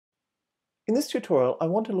In this tutorial, I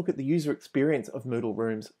want to look at the user experience of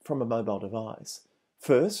MoodleRooms from a mobile device.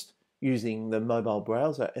 First, using the mobile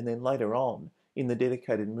browser, and then later on in the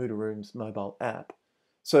dedicated MoodleRooms mobile app.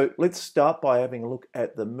 So let's start by having a look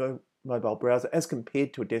at the mobile browser as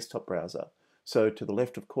compared to a desktop browser. So to the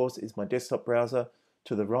left, of course, is my desktop browser.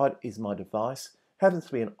 To the right is my device. Happens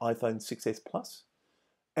to be an iPhone 6s Plus.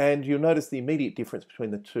 And you'll notice the immediate difference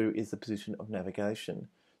between the two is the position of navigation.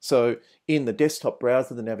 So in the desktop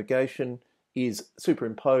browser, the navigation is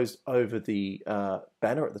superimposed over the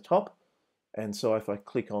banner at the top. And so if I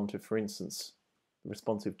click onto, for instance,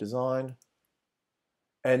 responsive design,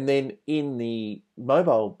 and then in the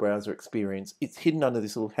mobile browser experience, it's hidden under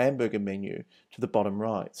this little hamburger menu to the bottom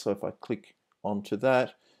right. So if I click onto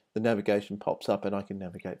that, the navigation pops up and I can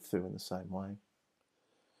navigate through in the same way.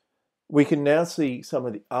 We can now see some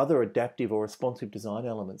of the other adaptive or responsive design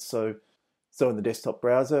elements. So in the desktop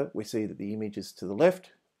browser, we see that the image is to the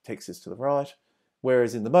left, text is to the right,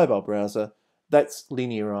 whereas in the mobile browser, that's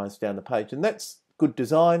linearized down the page. And that's good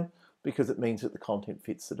design because it means that the content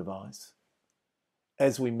fits the device.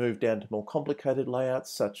 As we move down to more complicated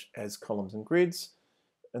layouts, such as columns and grids,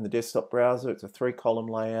 in the desktop browser, it's a 3-column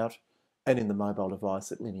layout, and in the mobile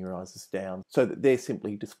device, it linearizes down so that they're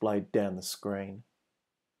simply displayed down the screen.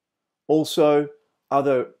 Also,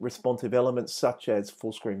 other responsive elements such as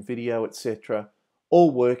full screen video, etc., all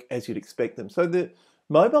work as you'd expect them. So the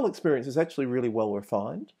mobile experience is actually really well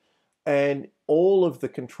refined and all of the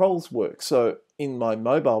controls work. So in my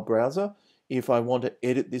mobile browser, if I want to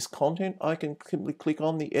edit this content, I can simply click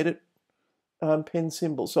on the edit pen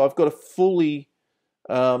symbol. So I've got a fully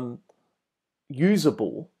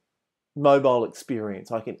usable mobile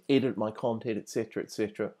experience. I can edit my content,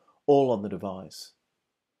 etc., all on the device.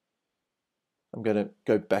 I'm going to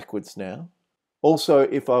go backwards now. Also,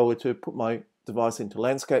 if I were to put my device into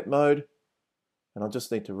landscape mode, and I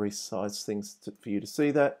just need to resize things for you to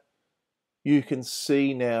see that, you can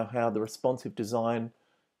see now how the responsive design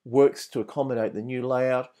works to accommodate the new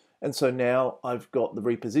layout. And so now I've got the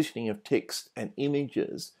repositioning of text and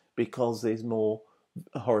images because there's more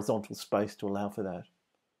horizontal space to allow for that.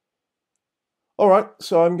 All right,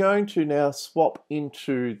 so I'm going to now swap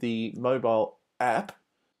into the mobile app.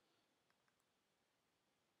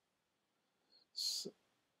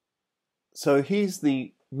 So here's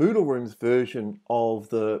the MoodleRooms version of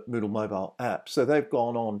the Moodle mobile app. So they've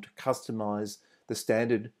gone on to customize the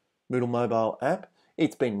standard Moodle mobile app.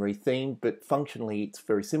 It's been rethemed, but functionally it's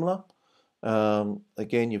very similar.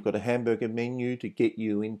 Again, you've got a hamburger menu to get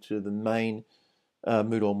you into the main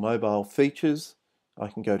Moodle mobile features. I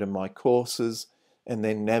can go to my courses and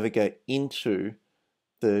then navigate into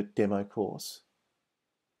the demo course.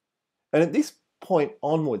 And at this point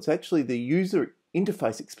onwards, actually the user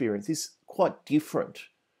interface experience is quite different.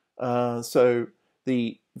 So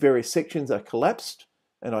the various sections are collapsed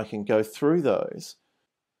and I can go through those.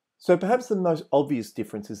 So perhaps the most obvious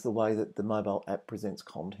difference is the way that the mobile app presents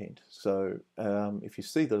content. So if you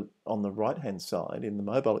see on the right-hand side in the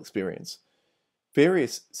mobile experience,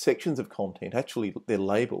 various sections of content, actually their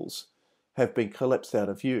labels, have been collapsed out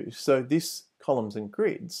of view. So this columns and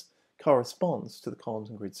grids corresponds to the columns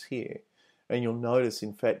and grids here. And you'll notice,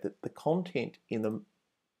 in fact, that the content in the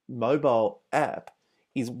mobile app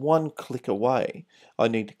is one click away. I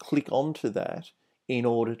need to click onto that in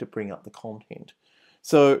order to bring up the content.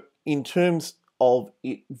 So in terms of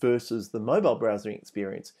it versus the mobile browsing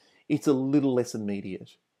experience, it's a little less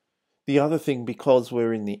immediate. The other thing, because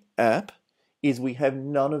we're in the app, is we have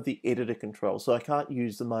none of the editor control. So I can't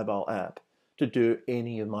use the mobile app to do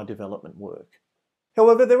any of my development work.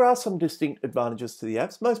 However, there are some distinct advantages to the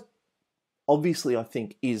apps. Most obviously, I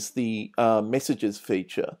think, is the messages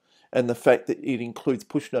feature and the fact that it includes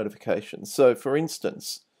push notifications. So for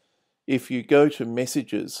instance, if you go to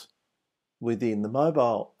messages within the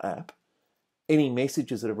mobile app, any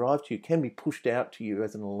messages that arrive to you can be pushed out to you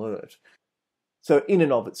as an alert. So in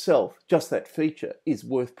and of itself, just that feature is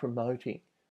worth promoting